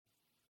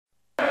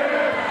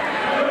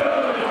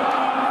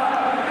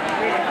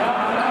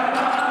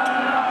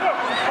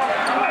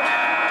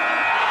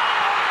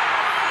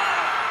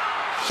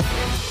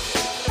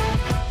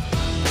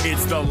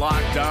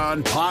Locked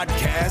On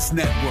Podcast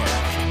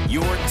Network,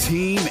 your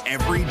team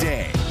every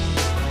day.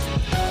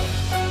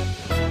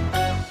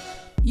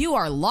 You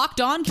are Locked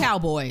On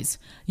Cowboys,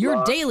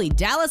 your daily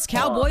Dallas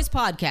Cowboys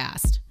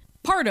podcast.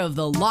 Part of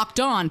the Locked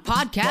On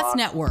Podcast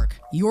Network,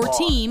 your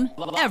team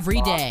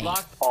every day.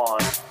 Locked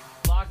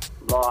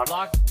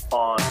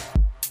On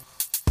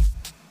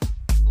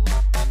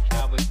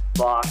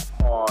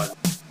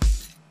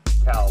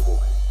Cowboys.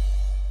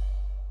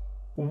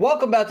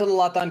 Welcome back to the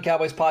Locked On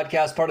Cowboys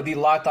podcast, part of the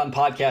Locked On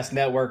Podcast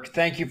Network.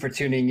 Thank you for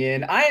tuning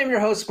in. I am your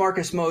host,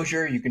 Marcus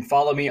Mosher. You can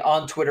follow me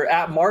on Twitter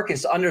at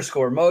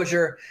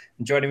Marcus_Mosher.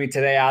 And joining me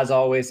today, as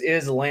always,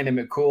 is Landon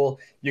McCool.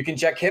 You can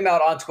check him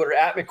out on Twitter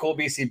at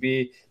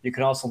McCoolBCB. You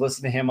can also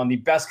listen to him on the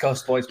Best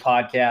Coast Boys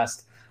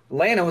podcast.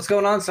 Landon, what's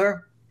going on,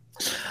 sir?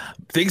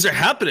 Things are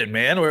happening,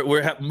 man.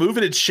 We're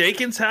moving and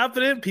shaking's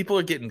happening. People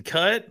are getting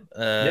cut.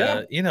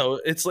 You know,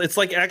 it's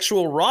like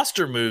actual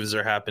roster moves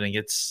are happening.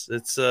 It's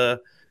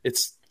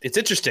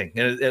interesting,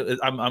 and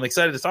I'm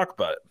excited to talk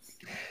about it.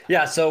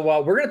 Yeah, so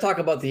we're going to talk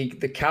about the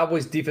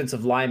Cowboys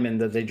defensive linemen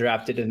that they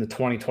drafted in the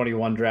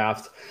 2021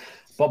 draft.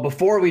 But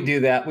before we do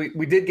that,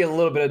 we did get a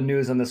little bit of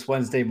news on this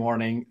Wednesday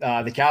morning.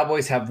 The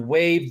Cowboys have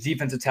waived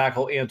defensive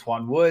tackle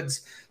Antwaun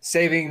Woods,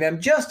 saving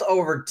them just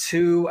over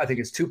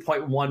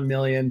 $2.1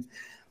 million.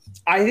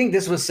 I think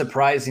this was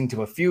surprising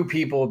to a few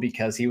people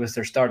because he was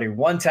their starting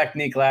one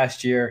technique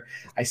last year.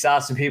 I saw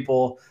some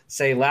people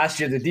say last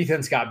year the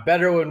defense got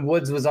better when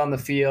Woods was on the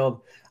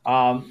field.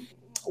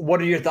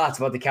 What are your thoughts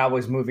about the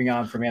Cowboys moving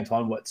on from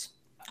Antwaun Woods?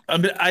 I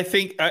mean, I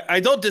think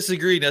I don't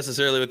disagree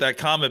necessarily with that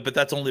comment, but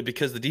that's only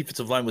because the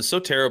defensive line was so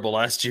terrible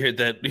last year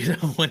that, you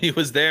know, when he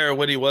was there,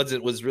 when he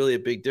wasn't, was really a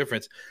big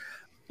difference.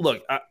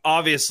 Look,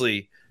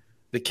 obviously,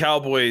 the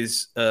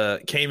Cowboys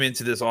came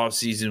into this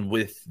offseason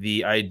with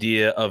the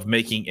idea of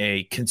making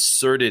a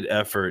concerted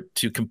effort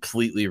to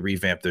completely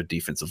revamp their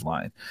defensive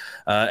line.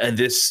 And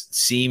this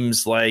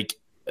seems like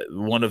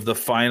one of the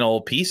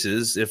final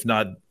pieces, if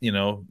not, you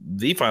know,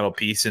 the final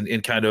piece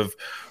in kind of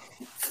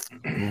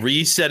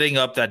resetting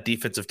up that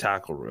defensive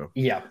tackle room.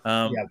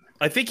 I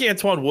think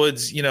Antwaun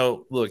Woods, you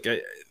know, look,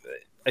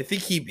 I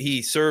think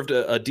he served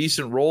a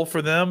decent role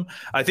for them.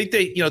 I think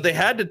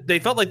they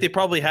felt like they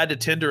probably had to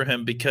tender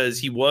him because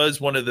he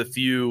was one of the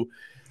few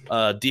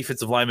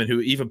defensive linemen who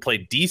even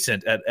played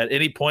decent at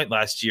any point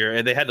last year,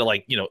 and they had to,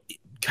 like, you know,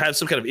 have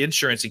some kind of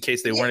insurance in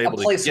case they weren't able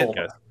to get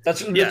guys.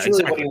 That's really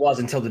exactly what he was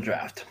until the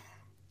draft.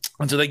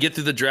 Until they get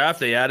through the draft,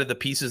 they added the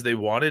pieces they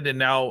wanted, and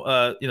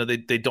now you know,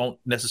 they don't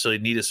necessarily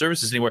need his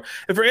services anymore.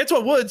 And for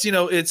Antwaun Woods, you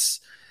know, it's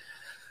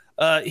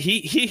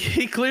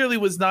he clearly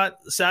was not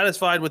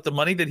satisfied with the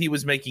money that he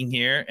was making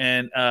here,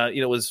 and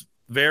you know, was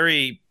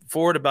very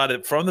forward about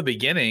it from the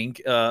beginning,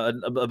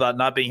 about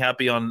not being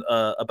happy on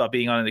about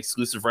being on an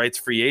exclusive rights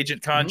free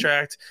agent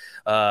contract.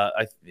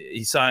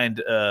 He signed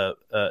to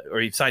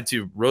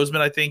Roseman,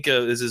 I think,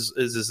 is his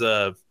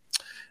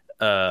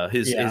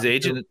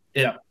agent.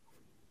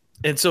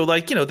 And so,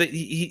 like, you know,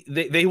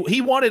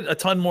 he wanted a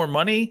ton more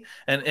money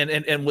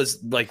and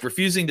was, like,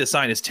 refusing to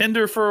sign his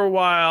tender for a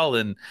while.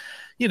 And,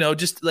 you know,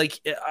 just like,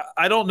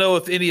 I don't know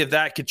if any of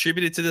that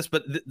contributed to this,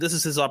 but this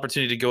is his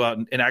opportunity to go out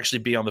and actually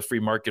be on the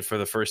free market for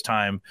the first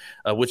time,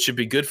 which should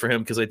be good for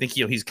him, because I think,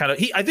 you know,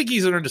 I think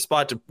he's earned a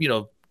spot to, you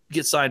know,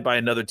 get signed by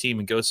another team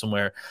and go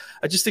somewhere.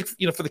 I just think,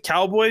 you know, for the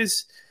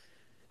Cowboys,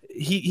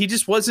 he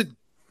just wasn't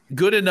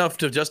good enough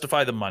to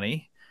justify the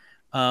money.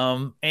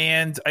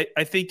 And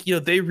I think, you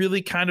know, they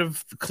really kind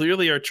of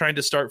clearly are trying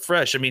to start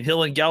fresh. I mean,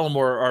 Hill and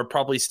Gallimore are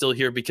probably still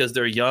here because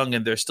they're young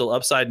and they're still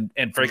upside.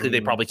 And frankly, they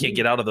probably can't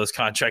get out of those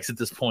contracts at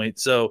this point.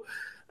 So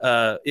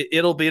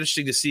it'll be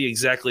interesting to see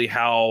exactly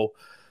how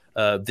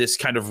this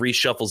kind of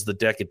reshuffles the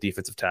deck at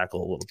defensive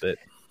tackle a little bit.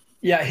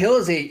 Yeah, Hill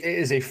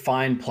is a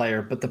fine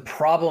player, but the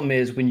problem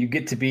is when you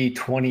get to be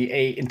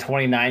 28 and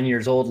 29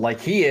 years old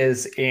like he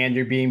is, and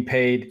you're being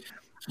paid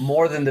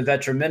more than the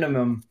veteran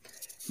minimum,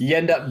 you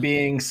end up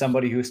being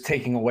somebody who's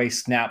taking away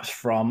snaps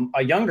from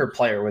a younger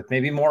player with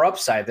maybe more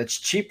upside that's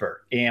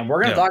cheaper. And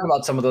we're going to talk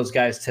about some of those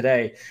guys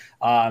today.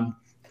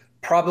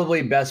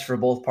 Probably best for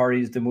both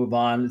parties to move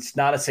on. It's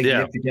not a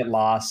significant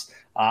loss.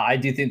 I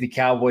do think the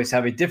Cowboys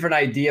have a different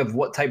idea of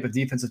what type of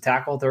defensive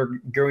tackle they're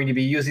going to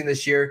be using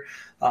this year.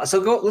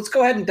 Let's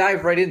go ahead and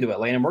dive right into it,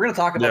 Lane. And we're going to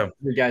talk about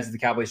the guys that the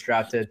Cowboys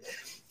drafted.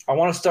 I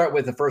want to start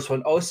with the first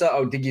one, Osa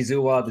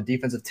Odighizuwa, the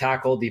defensive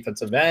tackle,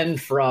 defensive end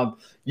from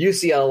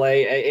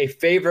UCLA, a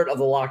favorite of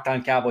the Locked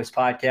On Cowboys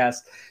podcast.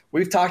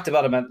 We've talked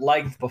about him at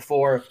length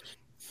before,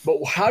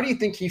 but how do you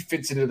think he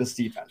fits into this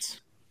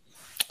defense?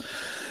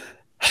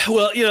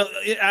 Well, you know,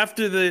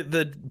 after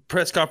the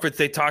press conference,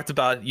 they talked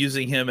about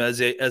using him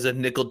as a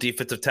nickel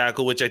defensive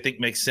tackle, which I think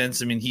makes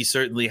sense. I mean, he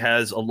certainly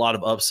has a lot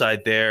of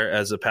upside there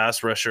as a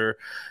pass rusher.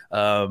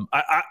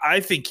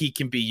 I think he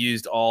can be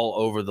used all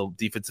over the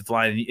defensive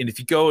line. And if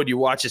you go and you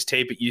watch his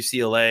tape at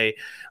UCLA,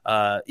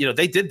 you know,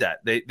 they did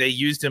that. They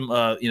used him,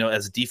 you know,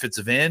 as a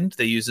defensive end.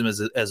 They used him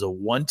as a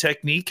one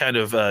technique, kind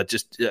of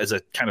just as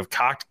a kind of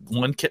cocked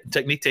one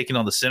technique taken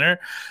on the center.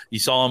 You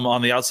saw him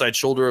on the outside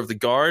shoulder of the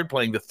guard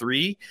playing the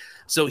three.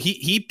 So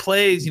he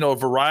plays, a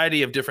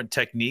variety of different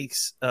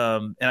techniques.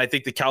 And I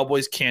think the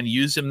Cowboys can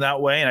use him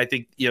that way. And I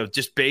think,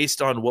 just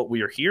based on what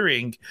we are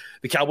hearing,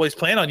 the Cowboys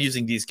plan on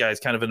using these guys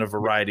kind of in a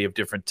variety of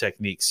different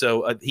techniques.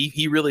 So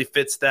he really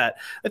fits that.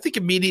 I think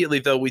immediately,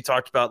 though, we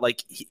talked about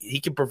like he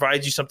can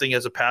provide you something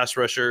as a pass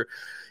rusher.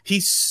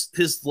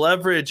 His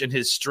leverage and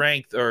his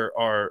strength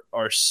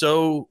are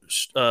so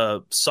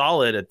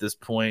solid at this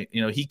point.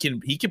 He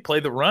can play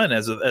the run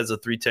as a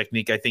 3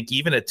 technique. I think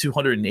even at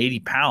 280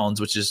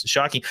 pounds, which is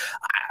shocking.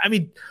 I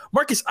mean,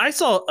 Marcus, I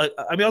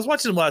was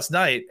watching him last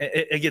night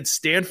against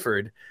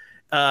Stanford.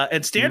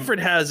 And Stanford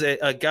has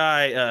a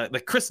guy,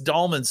 like Chris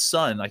Dahlman's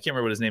son. I can't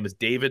remember what his name is.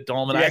 David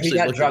Dahlman. Yeah, I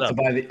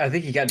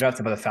think he got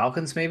drafted by the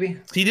Falcons. Maybe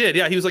he did.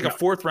 Yeah, he was like a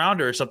 4th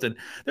rounder or something.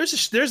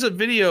 There's a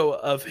video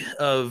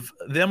of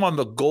them on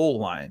the goal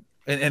line,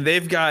 and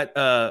they've got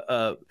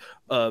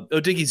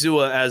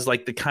Odighizuwa as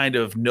like the kind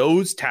of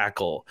nose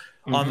tackle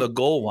on the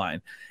goal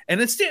line. And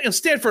it's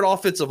Stanford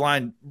offensive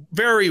line,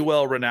 very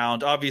well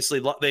renowned.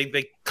 Obviously,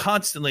 they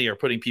constantly are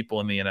putting people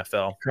in the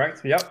NFL.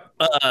 Correct. Yep.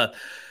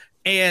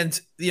 And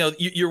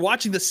you're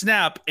watching the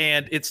snap,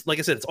 and it's like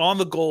I said, it's on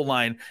the goal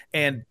line,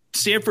 and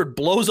Stanford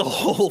blows a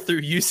hole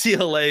through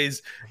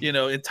UCLA's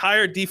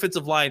entire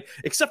defensive line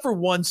except for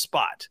one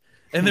spot.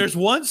 And there's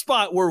one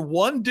spot where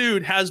one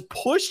dude has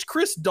pushed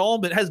Chris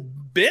Dahlman, has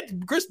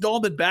bent Chris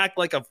Dahlman back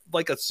like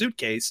a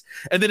suitcase,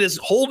 and then is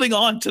holding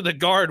on to the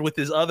guard with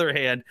his other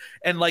hand.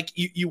 And like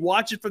you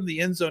watch it from the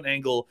end zone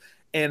angle,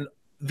 and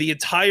the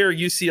entire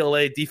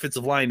UCLA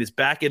defensive line is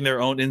back in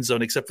their own end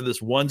zone, except for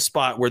this one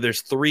spot where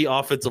there's 3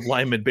 offensive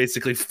linemen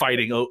basically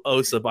fighting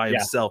Osa by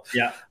himself.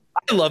 Yeah.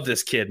 I love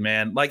this kid,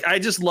 man. Like, I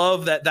just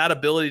love that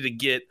ability to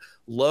get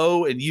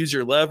low and use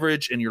your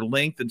leverage and your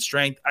length and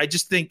strength. I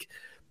just think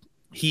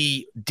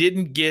he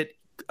didn't get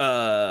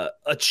a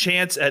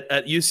chance at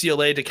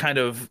UCLA to kind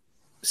of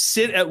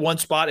sit at one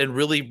spot and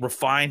really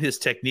refine his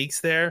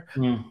techniques there.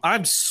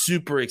 I'm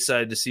super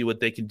excited to see what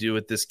they can do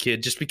with this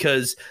kid, just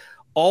because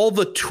all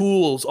the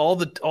tools, all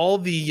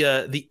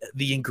the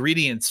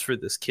ingredients for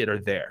this kid are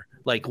there.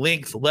 Like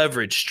length,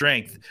 leverage,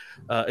 strength,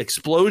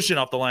 explosion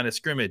off the line of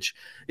scrimmage.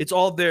 It's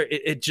all there.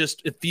 It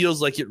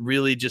feels like it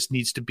really just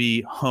needs to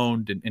be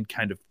honed and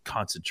kind of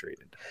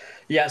concentrated.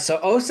 Yeah, so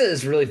Osa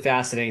is really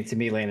fascinating to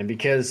me, Landon,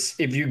 because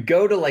if you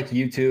go to like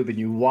YouTube and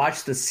you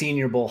watch the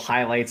Senior Bowl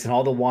highlights and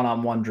all the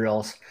one-on-one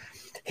drills,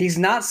 he's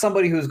not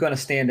somebody who's going to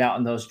stand out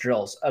in those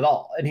drills at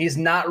all. And he's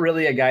not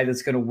really a guy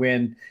that's going to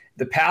win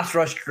the pass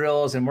rush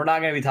drills, and we're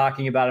not going to be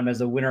talking about him as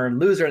a winner and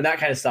loser and that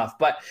kind of stuff.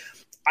 But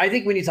I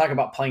think when you talk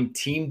about playing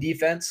team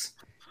defense,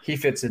 he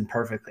fits in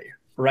perfectly,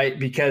 right?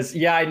 Because,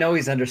 yeah, I know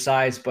he's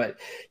undersized, but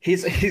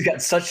he's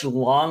got such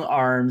long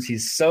arms.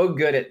 He's so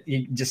good at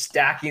just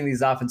stacking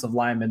these offensive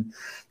linemen.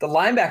 The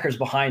linebackers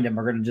behind him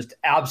are going to just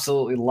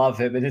absolutely love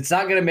him, and it's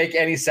not going to make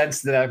any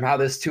sense to them how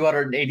this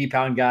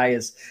 280-pound guy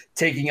is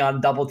taking on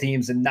double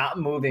teams and not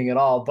moving at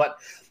all. But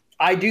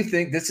I do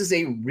think this is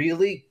a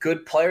really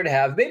good player to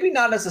have, maybe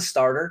not as a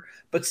starter,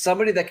 but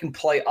somebody that can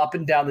play up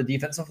and down the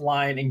defensive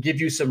line and give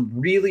you some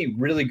really,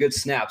 really good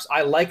snaps.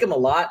 I like him a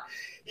lot.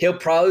 He'll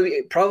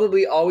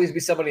probably always be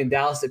somebody in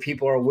Dallas that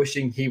people are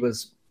wishing he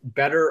was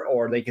better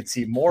or they could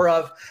see more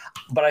of.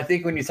 But I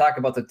think when you talk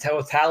about the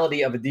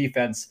totality of a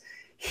defense,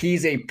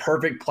 he's a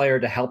perfect player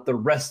to help the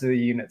rest of the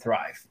unit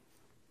thrive.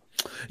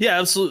 Yeah,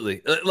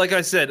 absolutely. Like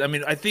I said, I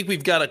mean, I think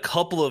we've got a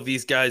couple of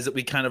these guys that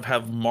we kind of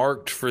have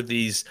marked for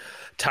these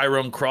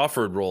Tyrone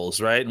Crawford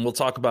roles, right? And we'll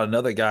talk about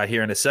another guy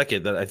here in a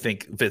second that I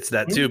think fits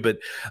that too. But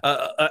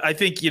I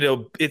think,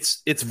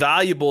 it's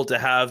valuable to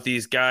have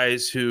these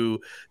guys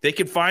who they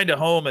can find a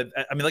home.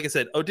 Like I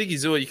said,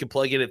 Odighizuwa, you can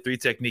plug in at 3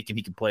 technique and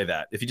he can play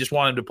that. If you just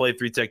want him to play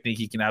 3 technique,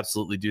 he can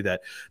absolutely do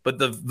that. But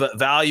the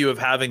value of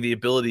having the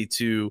ability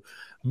to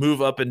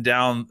move up and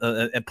down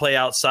and play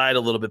outside a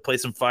little bit, play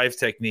some 5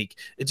 technique,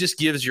 it just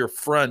gives your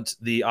front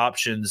the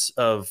options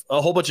of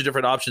a whole bunch of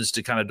different options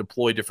to kind of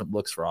deploy different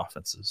looks for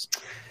offenses.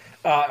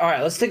 All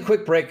right, let's take a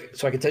quick break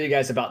so I can tell you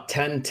guys about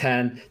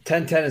 1010.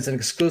 1010 is an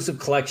exclusive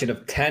collection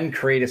of 10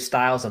 creative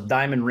styles of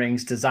diamond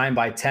rings designed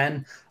by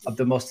 10 of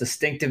the most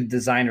distinctive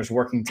designers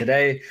working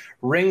today.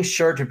 Rings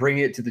sure to bring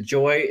it to the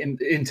joy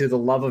into the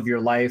love of your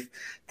life.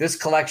 This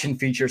collection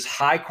features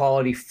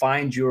high-quality,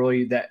 fine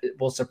jewelry that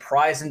will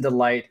surprise and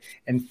delight,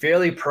 and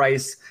fairly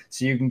priced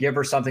so you can give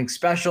her something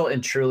special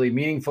and truly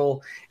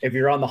meaningful. If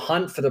you're on the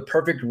hunt for the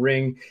perfect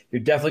ring,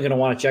 you're definitely going to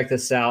want to check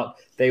this out.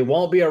 They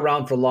won't be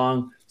around for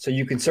long, so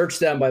you can search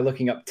them by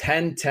looking up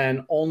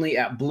 1010 only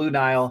at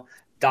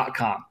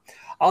BlueNile.com.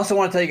 I also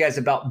want to tell you guys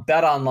about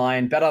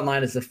BetOnline.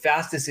 BetOnline is the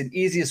fastest and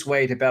easiest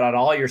way to bet on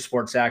all your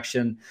sports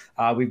action.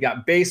 We've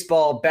got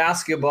baseball,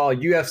 basketball,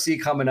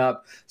 UFC coming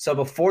up. So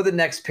before the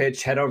next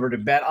pitch, head over to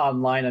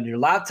BetOnline on your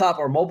laptop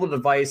or mobile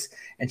device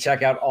and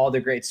check out all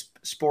the great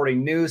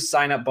sporting news,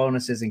 sign-up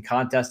bonuses, and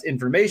contest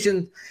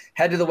information.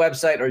 Head to the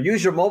website or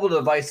use your mobile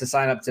device to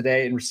sign up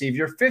today and receive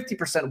your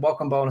 50%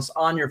 welcome bonus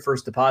on your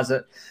first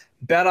deposit.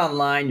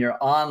 BetOnline, your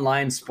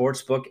online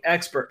sportsbook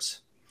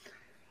experts.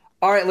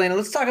 All right, Lena,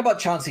 let's talk about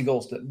Chauncey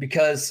Golston,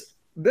 because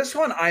This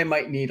one I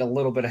might need a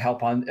little bit of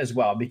help on as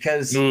well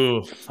because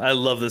I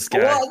love this guy.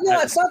 Well, no,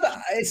 it's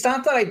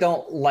not that I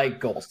don't like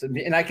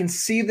Golston, and I can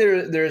see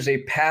there's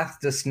a path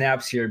to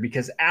snaps here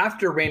because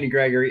after Randy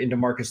Gregory and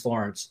DeMarcus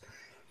Lawrence,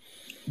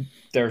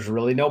 there's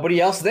really nobody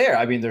else there.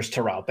 I mean, there's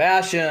Terrell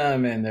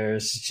Basham and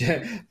there's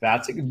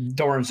that's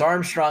Dorrance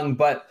Armstrong,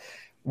 but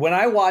when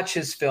I watch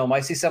his film,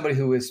 I see somebody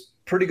who is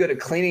pretty good at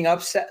cleaning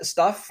up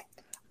stuff.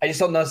 I just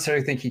don't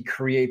necessarily think he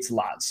creates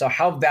lots. So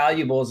how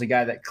valuable is a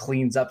guy that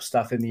cleans up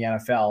stuff in the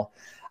NFL?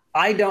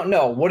 I don't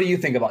know. What do you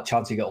think about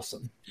Chauncey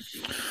Golston?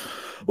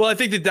 Well, I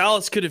think that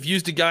Dallas could have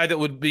used a guy that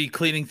would be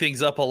cleaning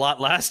things up a lot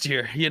last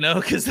year,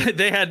 because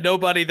they had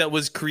nobody that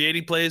was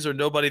creating plays or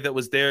nobody that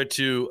was there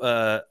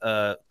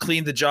to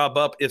clean the job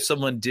up if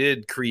someone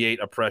did create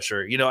a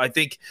pressure. I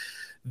think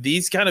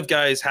these kind of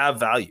guys have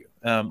value.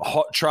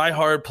 Try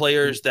hard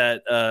players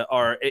that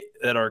are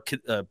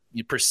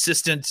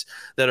persistent,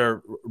 that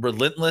are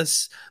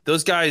relentless.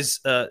 Those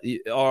guys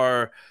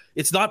are.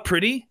 It's not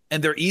pretty,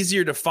 and they're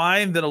easier to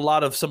find than a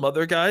lot of some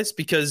other guys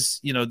because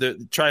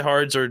the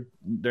tryhards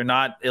they're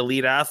not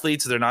elite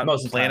athletes. They're not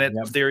planet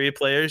theory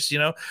players.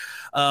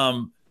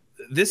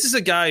 This is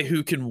a guy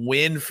who can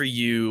win for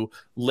you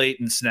late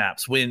in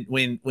snaps.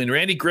 When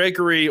Randy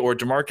Gregory or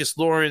DeMarcus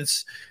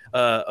Lawrence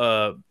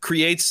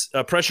creates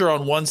pressure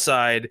on one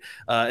side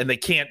and they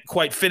can't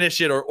quite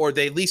finish it, or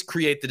they at least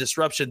create the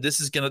disruption,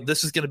 this is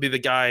gonna be the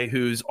guy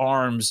whose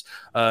arms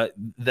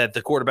that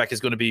the quarterback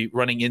is going to be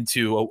running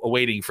into,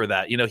 awaiting for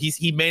that.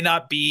 He may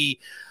not be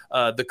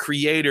the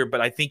creator, but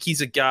I think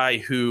he's a guy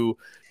who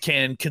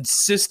can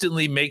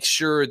consistently make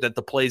sure that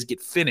the plays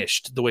get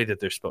finished the way that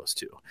they're supposed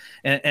to.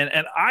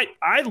 And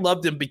I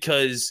loved him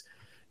because,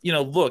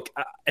 look,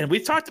 and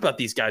we've talked about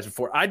these guys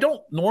before. I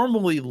don't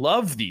normally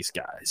love these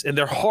guys, and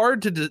they're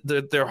hard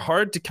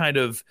to kind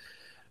of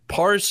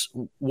parse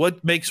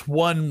what makes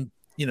one,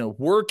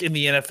 work in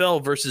the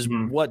NFL versus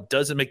what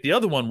doesn't make the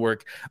other one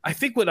work. I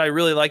think what I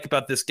really like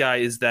about this guy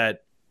is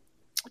that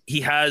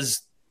he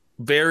has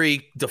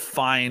very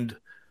defined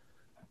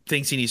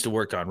things he needs to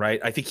work on,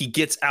 right? I think he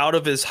gets out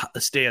of his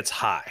stance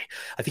high.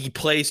 I think he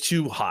plays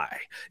too high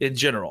in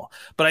general.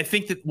 But I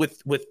think that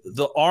with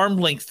the arm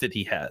length that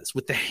he has,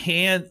 with the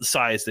hand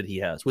size that he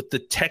has, with the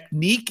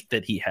technique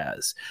that he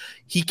has,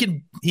 he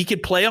can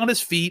play on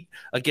his feet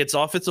against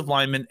offensive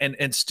linemen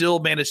and still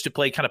manage to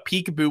play kind of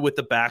peekaboo with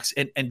the backs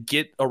and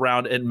get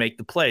around and make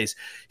the plays.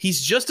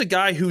 He's just a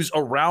guy who's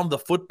around the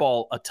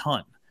football a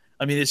ton.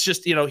 I mean, it's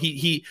just,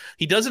 he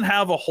doesn't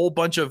have a whole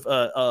bunch of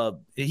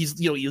he's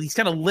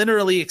kind of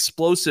linearly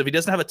explosive. He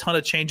doesn't have a ton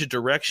of change of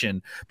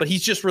direction, but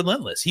he's just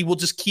relentless. He will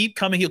just keep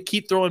coming. He'll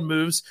keep throwing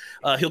moves.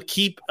 He'll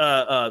keep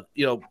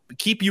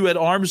keep you at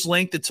arm's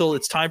length until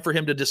it's time for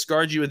him to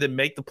discard you and then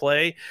make the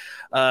play.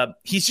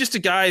 He's just a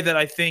guy that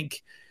I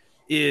think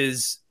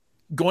is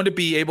going to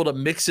be able to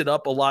mix it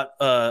up a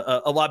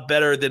lot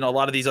better than a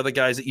lot of these other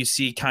guys that you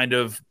see kind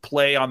of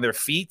play on their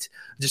feet,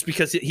 just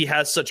because he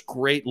has such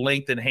great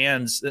length and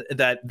hands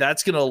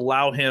that's going to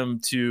allow him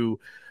to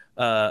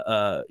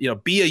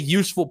be a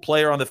useful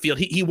player on the field.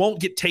 He won't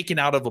get taken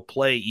out of a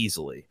play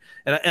easily,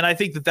 and I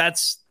think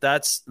that's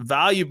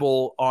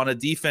valuable on a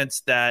defense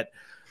that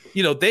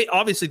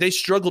they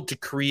struggled to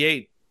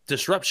create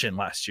disruption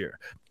last year,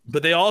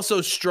 but they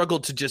also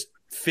struggled to just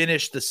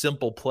finish the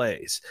simple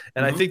plays.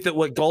 And I think that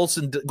what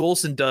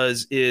Golston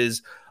does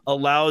is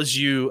allows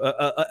you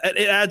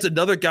it adds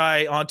another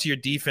guy onto your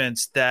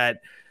defense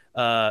that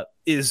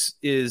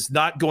is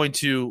not going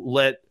to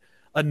let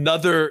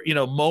another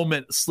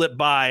moment slip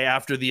by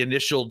after the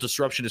initial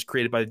disruption is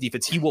created by the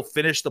defense. He will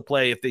finish the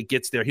play if it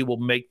gets there. He will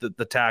make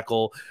the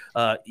tackle.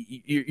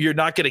 You're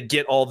not going to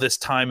get all this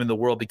time in the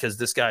world because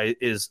this guy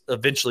is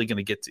eventually going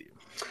to get to you.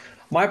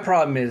 My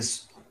problem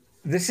is,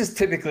 this is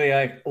typically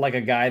like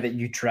a guy that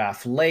you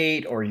draft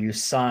late or you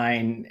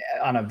sign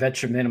on a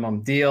veteran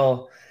minimum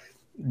deal.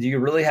 Do you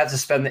really have to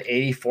spend the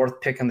 84th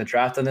pick in the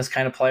draft on this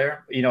kind of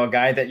player? A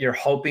guy that you're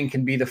hoping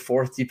can be the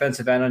fourth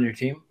defensive end on your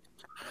team?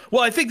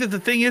 Well, I think that the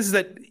thing is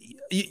that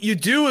you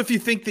do if you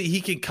think that he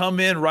can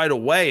come in right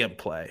away and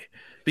play.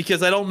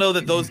 Because I don't know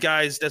that those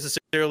guys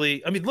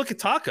necessarily – I mean, look at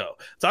Taco.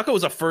 Taco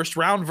was a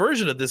first-round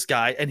version of this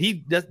guy, and he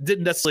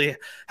didn't necessarily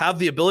have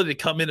the ability to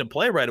come in and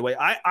play right away.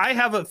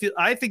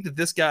 I think that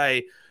this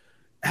guy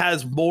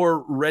has more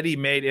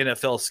ready-made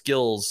NFL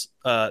skills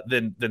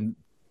than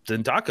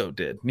Taco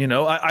did.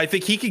 I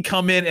think he can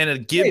come in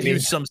and give you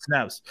some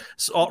snaps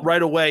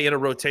right away in a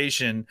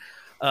rotation.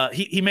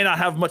 He may not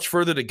have much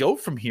further to go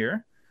from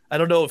here. I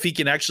don't know if he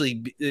can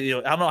actually,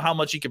 I don't know how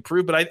much he can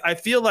prove, but I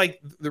feel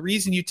like the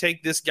reason you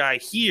take this guy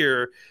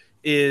here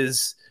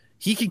is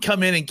he can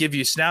come in and give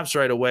you snaps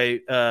right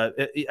away. A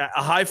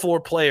high floor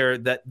player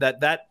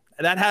that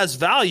has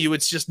value.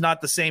 It's just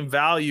not the same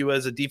value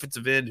as a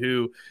defensive end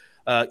who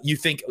you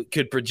think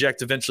could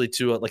project eventually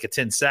to like a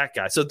 10 sack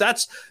guy. So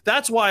that's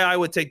why I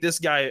would take this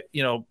guy,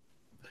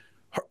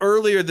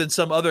 earlier than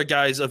some other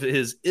guys of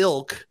his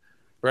ilk,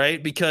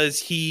 right? Because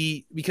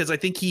I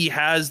think he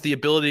has the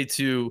ability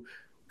to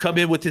come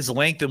in with his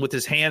length and with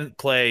his hand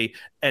play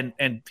and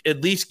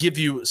at least give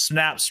you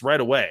snaps right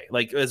away,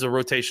 like as a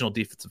rotational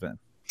defensive end.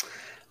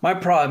 My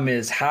problem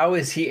is, how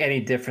is he any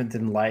different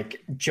than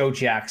like Joe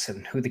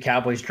Jackson, who the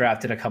Cowboys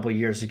drafted a couple of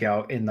years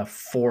ago in the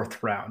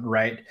 4th round,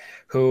 right?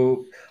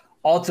 Who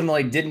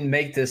ultimately didn't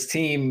make this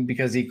team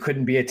because he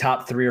couldn't be a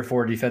top 3 or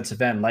 4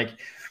 defensive end. Like,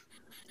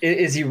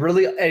 is he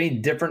really any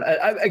different?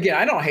 Again,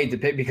 I don't hate the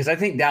pick because I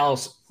think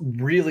Dallas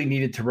really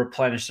needed to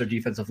replenish their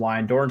defensive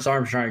line. Dorrance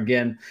Armstrong,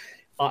 again,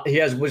 he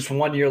has just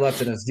 1 year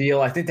left in his deal.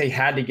 I think they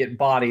had to get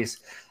bodies.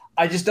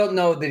 I just don't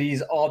know that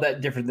he's all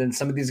that different than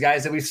some of these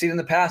guys that we've seen in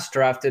the past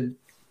drafted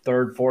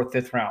 3rd, 4th,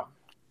 5th round.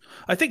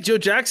 I think Joe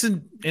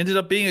Jackson ended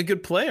up being a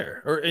good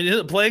player, or ended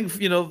up playing,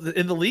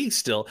 in the league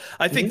still.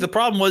 I think the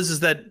problem is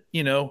that,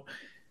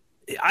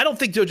 I don't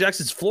think Joe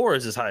Jackson's floor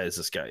is as high as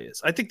this guy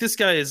is. I think this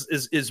guy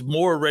is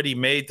more ready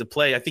made to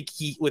play. I think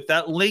he, with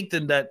that length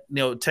and that,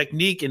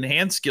 technique and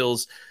hand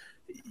skills,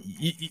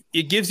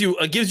 it gives you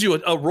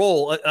a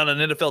role on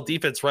an NFL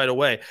defense right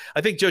away.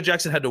 I think Joe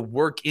Jackson had to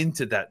work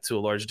into that to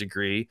a large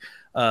degree.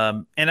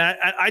 And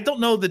I don't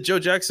know that Joe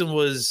Jackson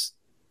was.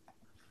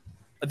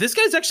 This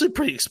guy's actually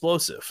pretty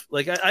explosive.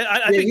 Like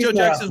I think Joe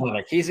Jackson.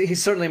 Athletic.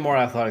 He's certainly more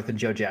athletic than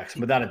Joe Jackson,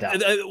 without a doubt.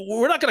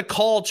 We're not going to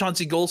call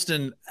Chauncey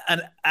Golston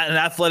an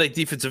athletic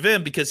defensive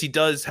end because he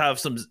does have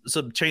some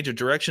change of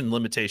direction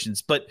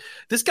limitations. But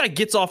this guy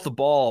gets off the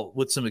ball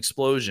with some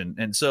explosion,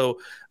 and so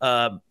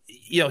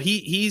he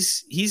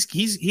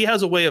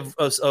has a way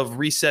of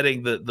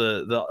resetting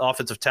the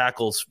offensive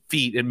tackle's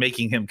feet and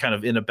making him kind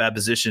of in a bad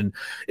position.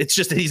 It's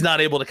just that he's not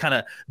able to kind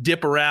of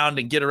dip around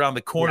and get around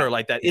the corner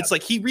like that. It's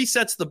like he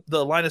resets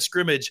the line of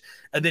scrimmage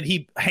and then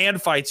he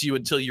hand fights you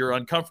until you're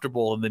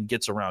uncomfortable and then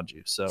gets around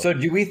you. So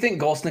do we think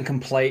Golston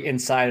can play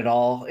inside at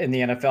all in the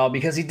NFL?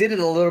 Because he did it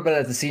a little bit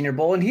at the Senior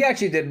Bowl and he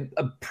actually did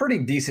a pretty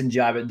decent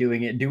job at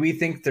doing it. Do we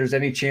think there's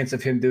any chance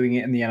of him doing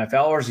it in the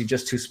NFL, or is he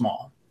just too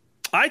small?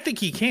 I think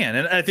he can.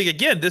 And I think,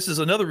 again, this is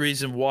another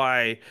reason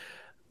why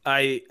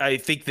I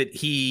think that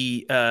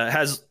he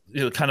has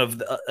kind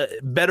of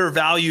better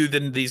value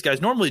than these guys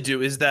normally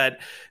do, is that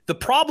the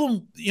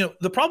problem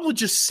with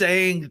just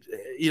saying,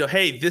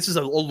 hey, this is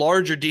a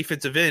larger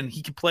defensive end,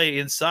 he can play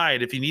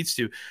inside if he needs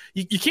to.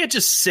 You can't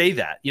just say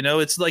that,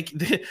 it's like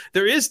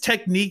there is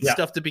technique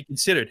stuff to be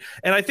considered.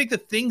 And I think the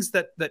things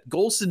that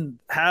Golston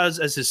has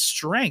as his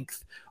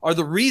strength are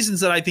the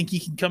reasons that I think he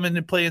can come in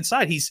and play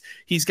inside.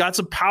 He's got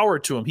some power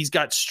to him. He's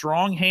got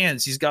strong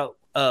hands. He's got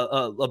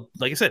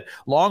like I said,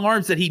 long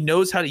arms that he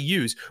knows how to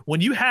use. When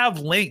you have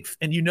length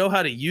and you know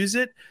how to use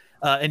it,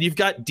 and you've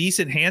got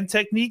decent hand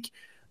technique,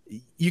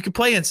 you can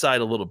play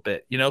inside a little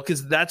bit,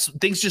 because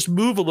things just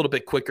move a little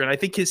bit quicker. And I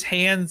think his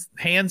hand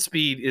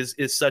speed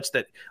is such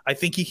that I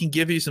think he can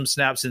give you some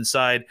snaps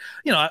inside.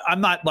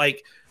 I'm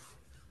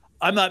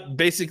not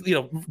basically,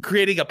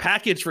 creating a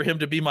package for him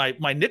to be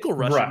my nickel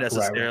rusher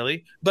necessarily,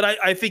 right. But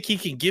I think he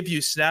can give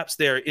you snaps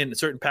there in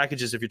certain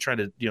packages if you're trying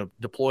to,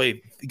 deploy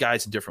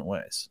guys in different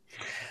ways.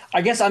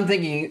 I guess I'm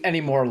thinking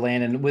anymore,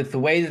 Landon, with the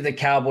way that the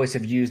Cowboys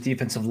have used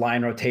defensive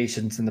line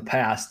rotations in the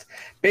past.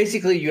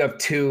 Basically, you have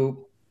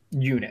 2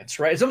 units,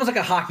 right? It's almost like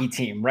a hockey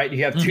team, right?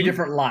 You have 2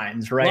 different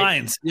lines, right?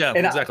 Lines, yeah,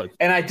 exactly.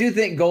 And I do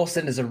think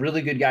Golston is a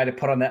really good guy to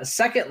put on that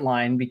second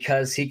line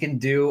because he can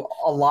do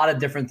a lot of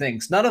different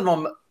things. None of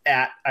them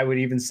at, I would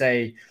even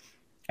say,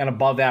 an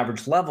above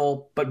average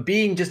level, but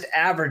being just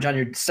average on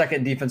your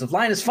second defensive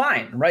line is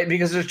fine, right?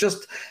 Because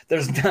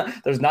there's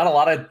not a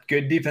lot of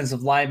good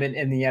defensive linemen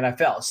in the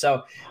NFL.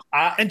 So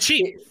and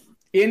cheap.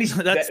 There you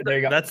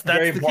go. That's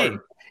very the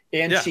important.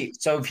 key. And cheap.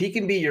 So if he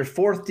can be your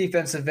 4th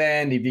defensive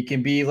end, if he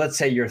can be, let's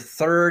say, your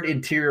 3rd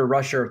interior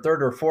rusher,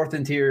 3rd or 4th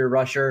interior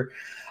rusher,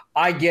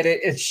 I get it.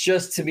 It's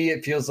just, to me,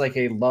 it feels like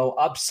a low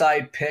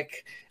upside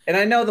pick. And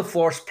I know the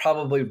floor's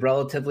probably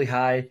relatively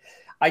high.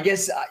 I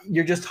guess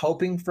you're just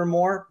hoping for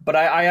more, but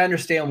I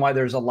understand why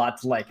there's a lot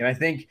to like. And I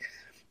think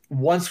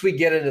once we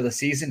get into the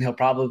season, he'll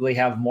probably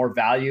have more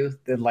value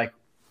than like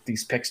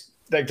these picks.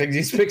 Like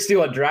these picks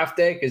do on draft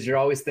day, because you're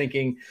always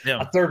thinking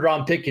a 3rd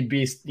round pick could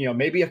be,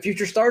 maybe a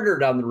future starter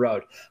down the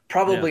road.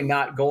 Probably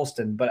not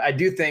Golston, but I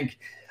do think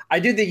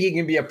he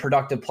can be a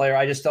productive player.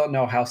 I just don't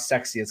know how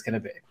sexy it's going to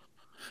be.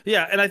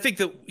 Yeah, and I think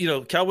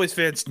that, Cowboys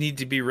fans need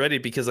to be ready,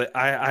 because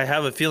I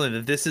have a feeling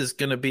that this is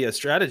going to be a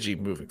strategy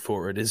moving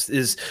forward.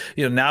 Is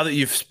now that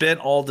you've spent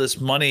all this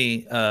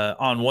money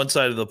on one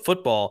side of the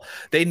football,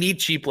 they need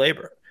cheap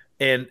labor.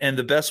 And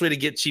the best way to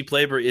get cheap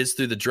labor is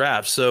through the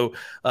draft. So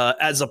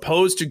as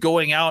opposed to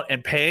going out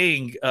and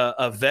paying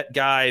a vet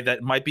guy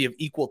that might be of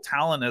equal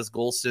talent as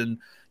Golston,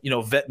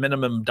 vet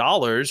minimum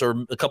dollars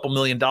or a couple $1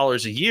 million a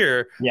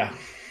year,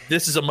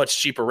 this is a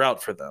much cheaper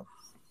route for them.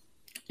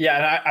 Yeah,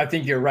 and I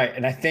think you're right.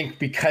 And I think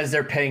because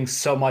they're paying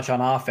so much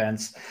on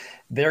offense,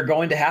 they're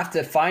going to have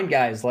to find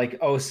guys like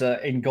Osa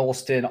and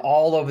Golston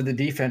all over the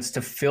defense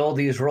to fill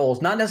these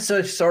roles, not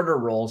necessarily starter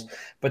roles,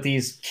 but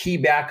these key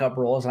backup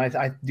roles. And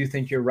I do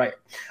think you're right.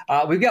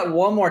 We've got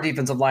one more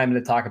defensive lineman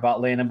to talk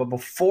about, Landon. But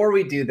before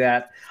we do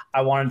that,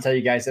 I want to tell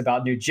you guys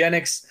about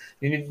Nugenix.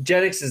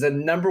 Nugenix is the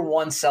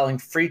 #1 selling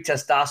free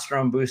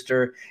testosterone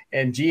booster,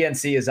 and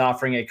GNC is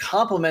offering a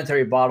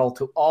complimentary bottle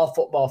to all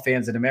football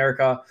fans in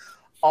America.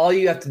 All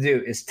you have to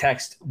do is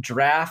text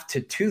DRAFT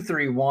to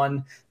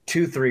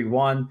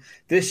 231-231.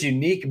 This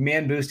unique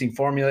man-boosting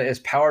formula is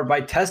powered by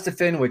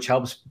Testofen, which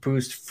helps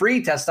boost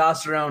free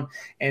testosterone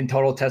and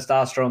total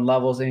testosterone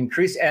levels and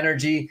increase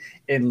energy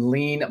and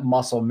lean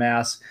muscle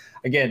mass.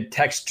 Again,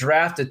 text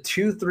DRAFT to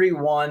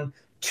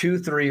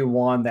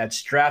 231-231.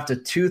 That's DRAFT to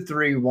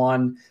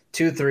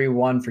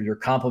 231-231 for your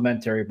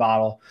complimentary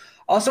bottle.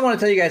 I also want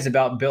to tell you guys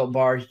about Built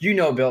Bar. You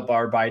know Built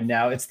Bar by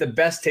now. It's the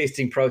best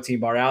tasting protein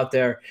bar out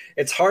there.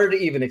 It's hard to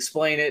even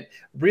explain it.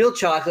 Real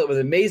chocolate with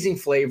amazing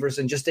flavors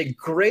and just a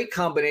great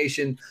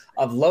combination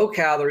of low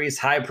calories,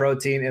 high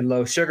protein, and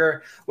low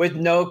sugar with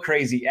no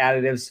crazy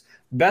additives.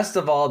 Best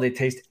of all, they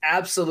taste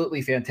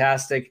absolutely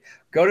fantastic.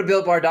 Go to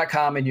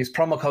BuiltBar.com and use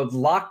promo code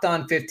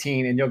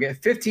LOCKEDON15 and you'll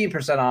get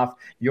 15% off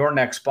your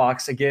next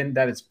box. Again,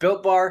 that is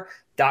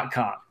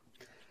BuiltBar.com.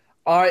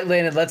 All right,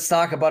 Landon, let's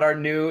talk about our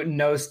new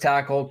nose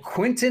tackle,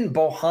 Quinton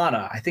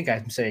Bohanna. I think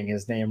I'm saying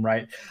his name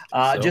right.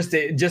 Just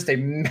a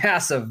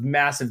massive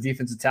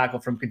defensive tackle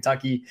from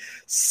Kentucky.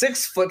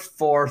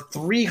 6'4",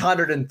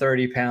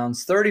 330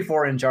 pounds,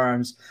 34-inch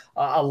arms,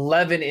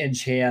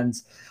 11-inch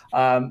hands.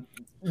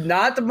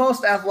 Not the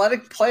most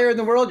athletic player in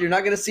the world. You're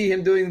not going to see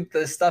him doing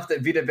the stuff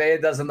that Vita Vea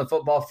does on the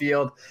football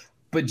field,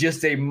 but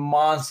just a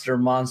monster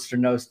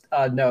nose.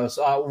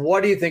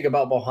 What do you think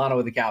about Bohanna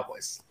with the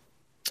Cowboys?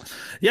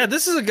 Yeah,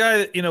 this is a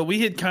guy that, we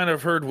had kind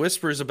of heard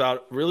whispers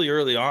about really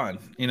early on,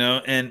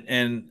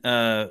 and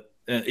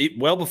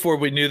well before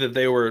we knew that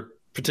they were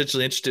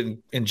potentially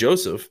interested in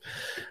Joseph.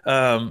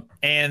 You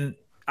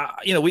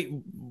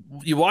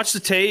watch the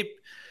tape.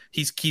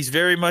 He's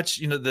very much,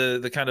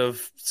 the kind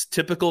of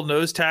typical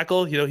nose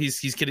tackle.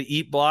 He's going to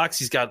eat blocks.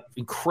 He's got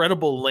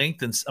incredible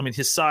length, and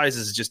his size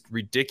is just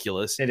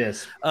ridiculous. It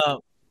is.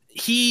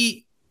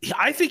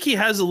 I think he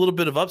has a little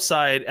bit of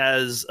upside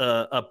as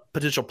a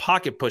potential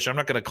pocket pusher. I'm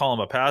not going to call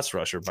him a pass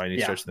rusher by any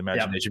stretch of the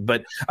imagination,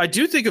 but I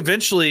do think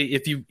eventually,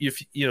 if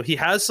he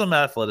has some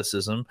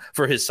athleticism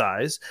for his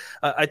size,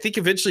 I think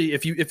eventually,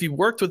 if you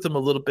worked with him a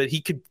little bit,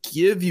 he could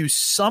give you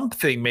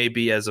something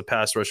maybe as a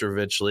pass rusher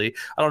eventually.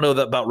 I don't know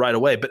that about right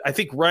away, but I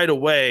think right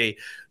away,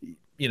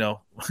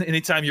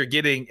 anytime you're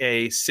getting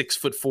a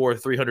 6'4",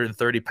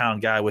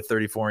 330-pound guy with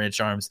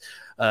 34-inch arms,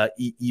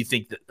 you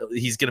think that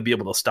he's going to be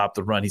able to stop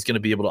the run. He's going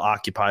to be able to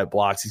occupy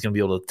blocks. He's going to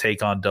be able to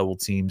take on double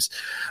teams.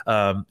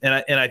 And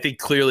I think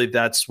clearly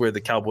that's where the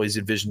Cowboys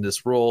envisioned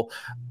this role.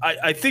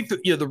 I think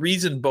that the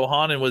reason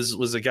Bohanna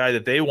was a guy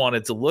that they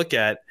wanted to look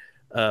at,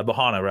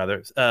 Bohanna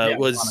rather,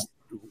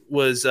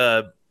 was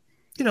I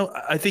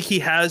think he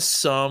has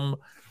some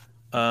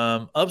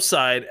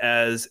upside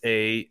as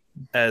a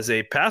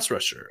pass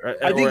rusher.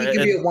 I think he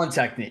can be a one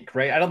technique,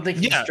 right? I don't think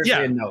he's strictly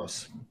a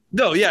nose.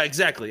 No, yeah,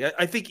 exactly.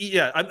 I think,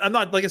 I'm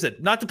not, like I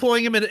said, not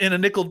deploying him in a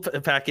nickel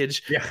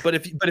package, but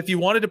if you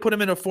wanted to put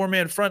him in a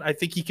 4-man front, I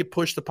think he could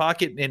push the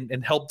pocket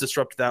and help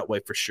disrupt that way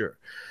for sure.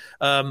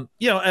 And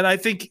I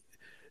think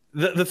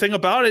the thing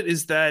about it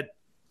is that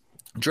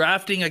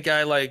drafting a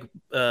guy like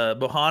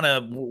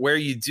Bohanna where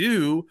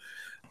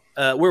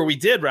we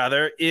did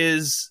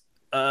is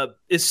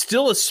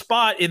still a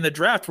spot in the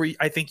draft where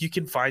I think you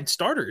can find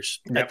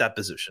starters at that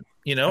position.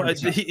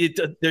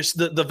 There's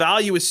the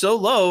value is so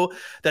low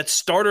that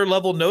starter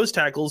level nose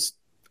tackles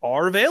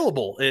are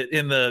available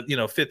in the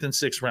 5th and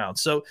 6th round.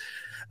 So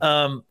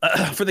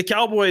for the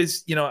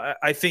Cowboys,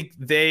 I think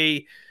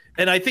I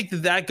think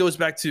that goes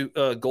back to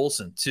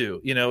Golson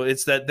too.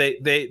 It's that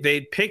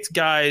they picked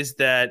guys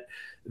that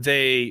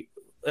they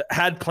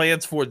had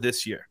plans for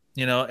this year.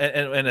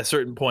 At a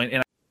certain point,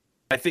 and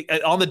I think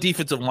on the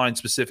defensive line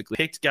specifically,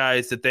 picked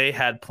guys that they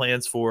had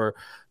plans for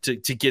to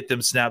get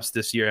them snaps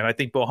this year. And I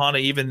think Bohanna,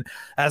 even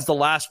as the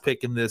last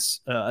pick in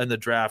the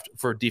draft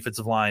for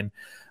defensive line,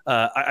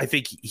 I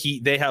think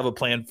they have a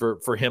plan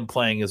for him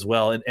playing as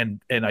well.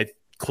 And I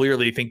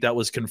clearly think that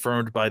was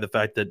confirmed by the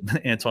fact that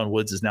Antoine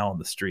Woods is now on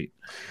the street.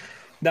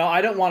 Now,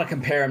 I don't want to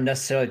compare him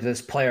necessarily to this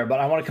player,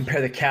 but I want to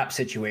compare the cap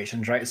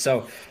situations, right?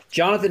 So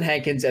Jonathan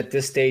Hankins at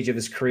this stage of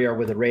his career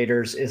with the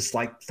Raiders is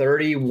like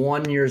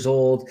 31 years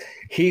old.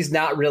 He's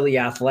not really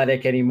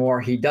athletic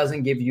anymore. He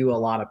doesn't give you a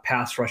lot of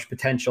pass rush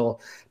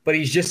potential, but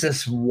he's just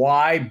this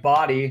wide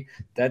body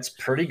that's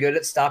pretty good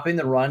at stopping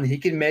the run. He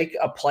can make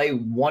a play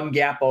one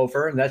gap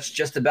over, and that's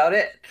just about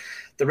it.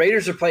 The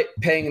Raiders are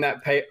paying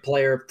that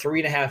player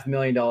 $3.5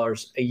 million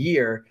a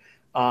year,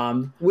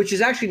 which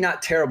is actually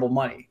not terrible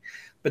money.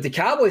 But the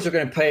Cowboys are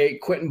going to pay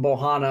Quinton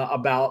Bohanna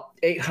about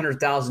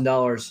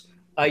 $800,000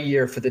 a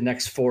year for the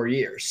next 4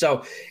 years.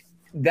 So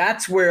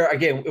that's where,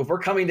 again, if we're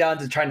coming down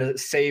to trying to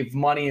save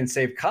money and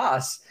save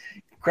costs,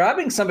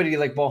 grabbing somebody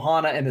like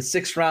Bohanna in the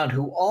 6th round,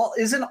 who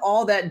isn't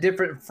all that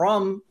different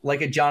from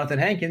like a Jonathan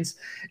Hankins,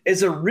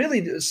 is a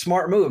really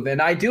smart move.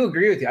 And I do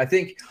agree with you. I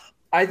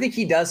think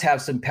he does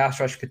have some pass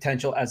rush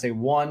potential as a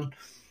 1.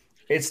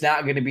 It's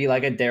not going to be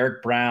like a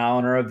Derek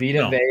Brown or a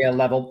Vita Vea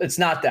level. It's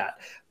not that.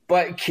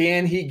 But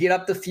can he get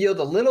up the field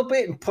a little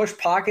bit and push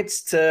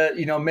pockets to,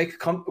 make a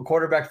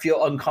quarterback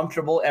feel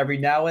uncomfortable every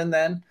now and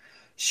then?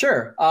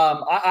 Sure.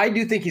 I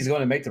do think he's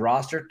going to make the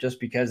roster just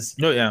because.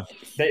 Oh, yeah.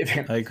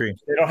 I agree.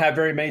 They don't have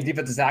very many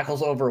defensive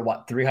tackles over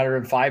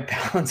 305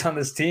 pounds on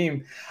this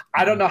team.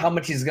 I don't know how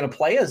much he's going to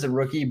play as a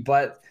rookie,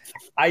 but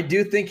I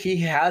do think he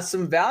has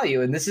some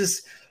value. And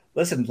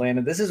listen,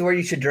 Landon, this is where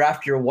you should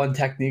draft your 1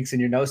 techniques and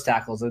your nose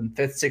tackles in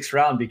 5th, 6th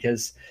round,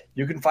 because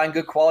you can find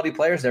good quality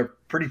players. They're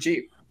pretty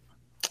cheap.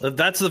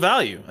 That's the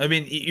value. I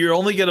mean, you're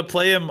only going to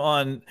play him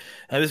on,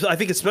 I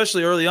think,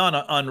 especially early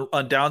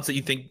on downs that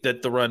you think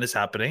that the run is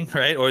happening,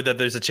 right? Or that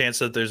there's a chance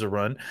that there's a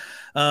run.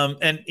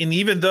 And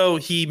even though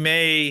he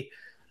may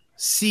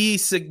see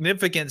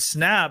significant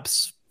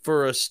snaps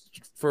for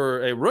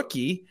a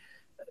rookie,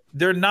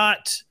 they're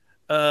not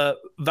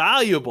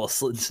valuable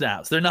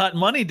snaps. They're not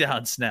money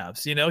down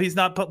snaps. He's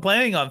not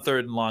playing on 3rd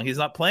and long. He's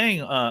not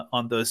playing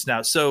on those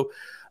snaps. So,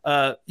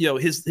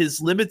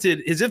 his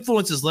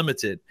influence is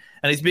limited,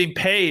 and he's being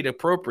paid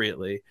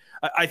appropriately.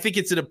 I think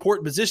it's an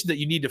important position that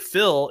you need to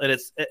fill,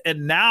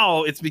 and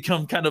now it's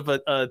become kind of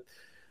a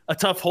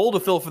tough hole to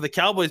fill for the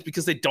Cowboys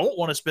because they don't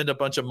want to spend a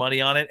bunch of money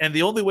on it, and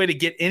the only way to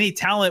get any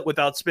talent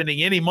without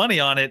spending any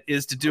money on it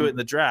is to do it in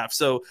the draft.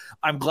 So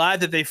I'm glad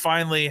that they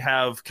finally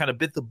have kind of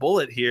bit the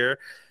bullet here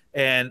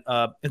and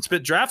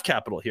spent draft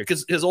capital here,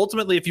 because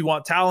ultimately, if you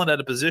want talent at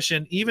a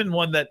position, even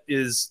one that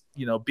is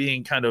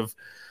being kind of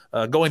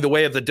going the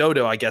way of the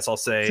dodo, I guess I'll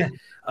say,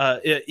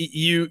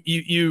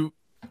 you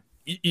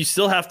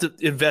still have to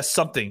invest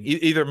something,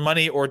 either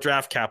money or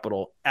draft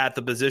capital at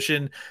the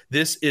position.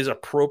 This is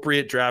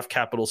appropriate draft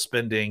capital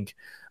spending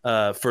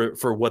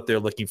for what they're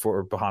looking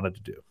for Bohanna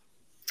to do.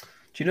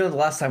 Do you know the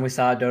last time we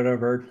saw a dodo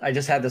bird? I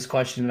just had this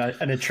question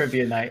in a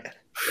trivia night.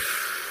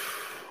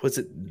 Was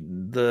it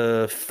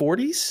the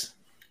 40s?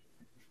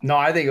 No,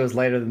 I think it was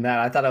later than that.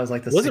 I thought it was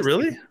like the. Was it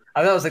really?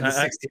 I thought it was like the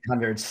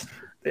 1600s.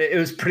 It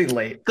was pretty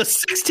late. The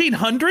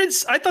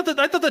 1600s? I thought the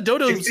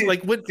dodos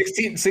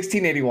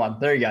 1681.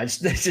 There you go. I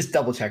just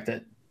double checked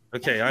it.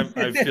 Okay, I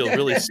feel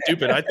really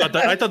stupid. I thought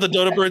the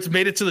dodo birds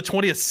made it to the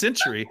 20th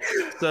century.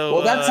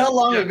 So that's how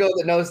long ago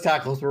the nose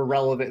tackles were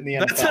relevant in the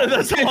NFL.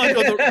 That's how long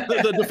ago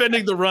the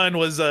defending the run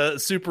was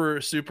super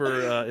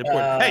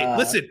important. Hey,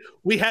 listen,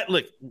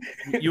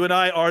 you and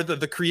I are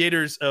the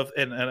creators of,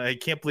 and I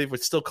can't believe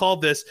it's still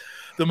called this,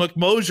 the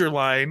McMosier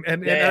line,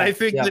 and I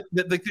think that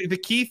the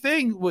key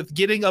thing with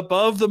getting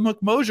above the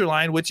McMosier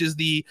line, which is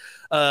the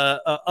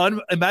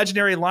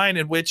imaginary line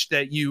in which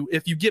that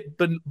if you get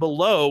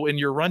below in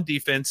your run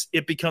defense,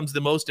 it becomes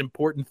the most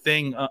important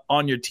thing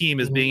on your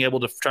team is being able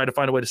to try to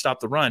find a way to stop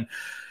the run.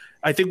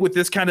 I think with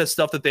this kind of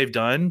stuff that they've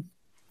done,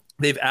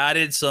 they've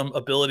added some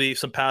ability,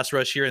 some pass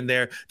rush here and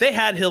there. They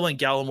had Hill and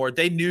Gallimore.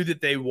 They knew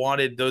that they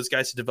wanted those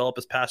guys to develop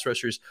as pass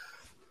rushers.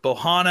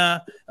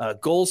 Bohanna,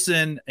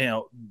 Golson,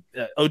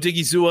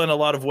 Odigizua in a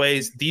lot of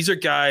ways. These are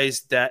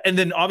guys that, and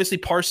then obviously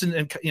Parson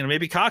and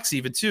maybe Cox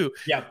even too.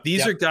 Yeah,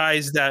 these are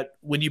guys that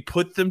when you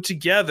put them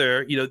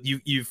together,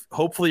 you've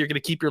hopefully you're going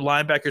to keep your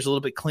linebackers a little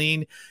bit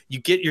clean.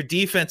 You get your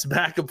defense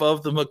back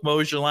above the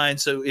McMosier line,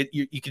 so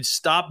you can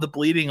stop the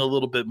bleeding a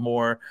little bit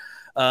more.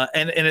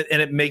 And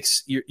it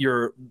makes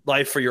your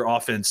life for your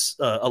offense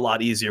a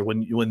lot easier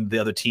when the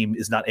other team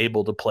is not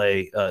able to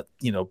play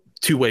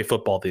two-way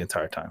football the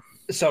entire time.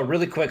 So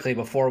really quickly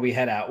before we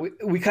head out,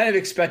 we kind of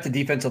expect the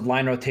defensive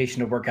line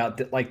rotation to work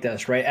out like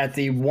this, right? At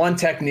the 1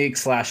 technique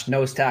 /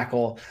 nose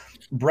tackle,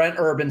 Brent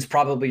Urban's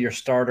probably your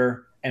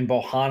starter and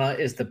Bohanna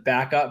is the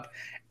backup.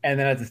 And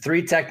then at the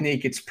 3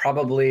 technique, it's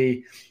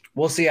probably,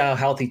 we'll see how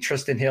healthy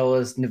Tristan Hill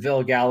is,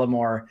 Neville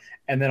Gallimore,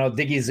 and then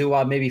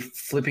Odigizua maybe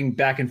flipping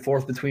back and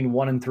forth between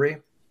 1 and 3.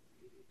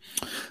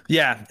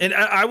 Yeah, and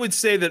I would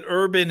say that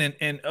Urban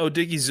and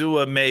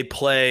Odigizua may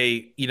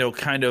play,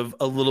 kind of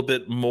a little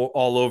bit more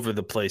all over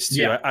the place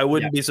too. Yeah, I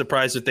wouldn't be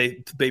surprised if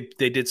they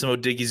did some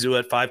Odigizua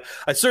at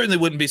 5. I certainly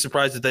wouldn't be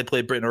surprised if they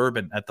played Britton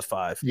Urban at the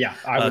 5. Yeah,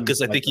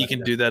 because I think he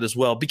can do that as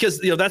well. Because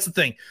that's the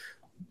thing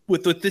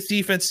with this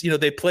defense.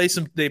 They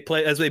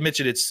play as they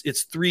mentioned.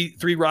 It's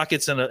three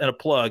rockets and a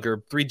plug,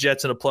 or 3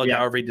 jets and a plug,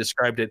 however he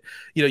described it.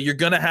 You're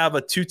going to have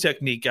a 2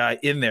 technique guy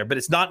in there, but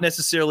it's not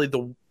necessarily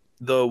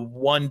the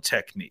 1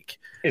 technique.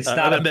 It's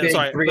not a big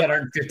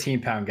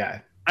 315-pound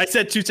guy. I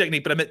said 2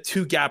 technique, but I meant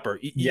 2 gapper.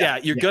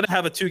 You're going to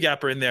have a 2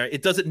 gapper in there.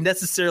 It doesn't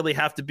necessarily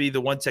have to be the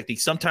 1 technique.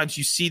 Sometimes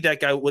you see that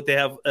guy, what they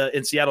have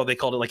in Seattle, they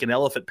called it like an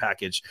elephant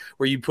package,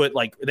 where you put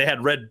they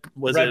had Red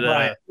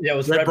Bryant. It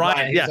was Red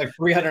Bryant. Yeah, he's like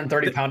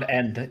 330-pound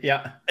end.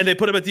 Yeah, and they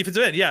put him at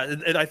defensive end. Yeah,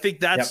 and I think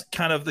that's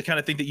kind of the kind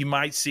of thing that you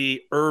might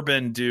see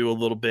Urban do a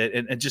little bit,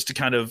 and just to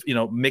kind of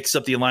mix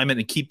up the alignment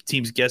and keep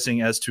teams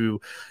guessing as to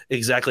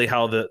exactly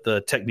how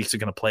the techniques are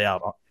going to play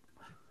out.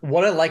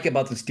 What I like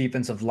about this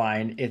defensive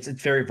line, it's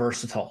very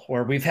versatile.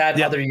 Where we've had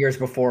other years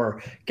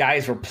before,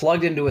 guys were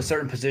plugged into a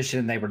certain position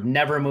and they were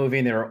never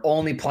moving. They were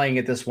only playing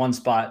at this one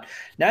spot.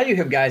 Now you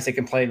have guys that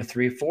can play in a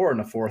 3-4 and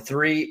a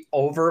 4-3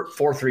 over,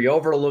 4-3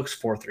 over looks,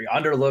 4-3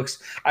 under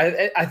looks.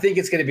 I think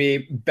it's going to be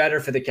better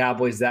for the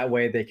Cowboys that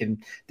way. They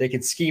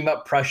can scheme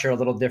up pressure a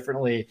little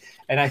differently.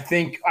 And I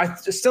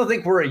still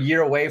think we're a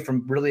year away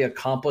from really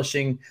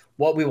accomplishing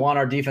what we want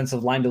our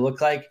defensive line to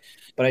look like.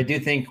 But I do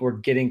think we're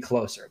getting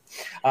closer.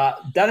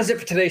 That is it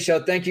for today's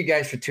show. Thank you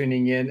guys for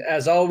tuning in.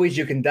 As always,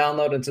 you can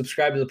download and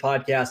subscribe to the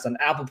podcast on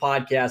Apple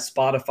Podcasts,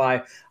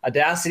 Spotify,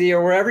 Audacity,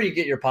 or wherever you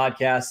get your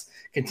podcasts.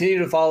 Continue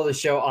to follow the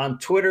show on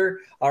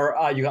Twitter or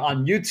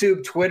on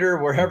YouTube, Twitter,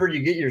 wherever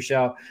you get your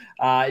show.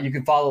 You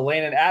can follow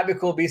Landon at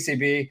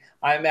McCoolBCB.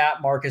 I'm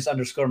at Marcus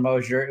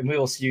 _Mosier, and we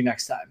will see you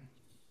next time.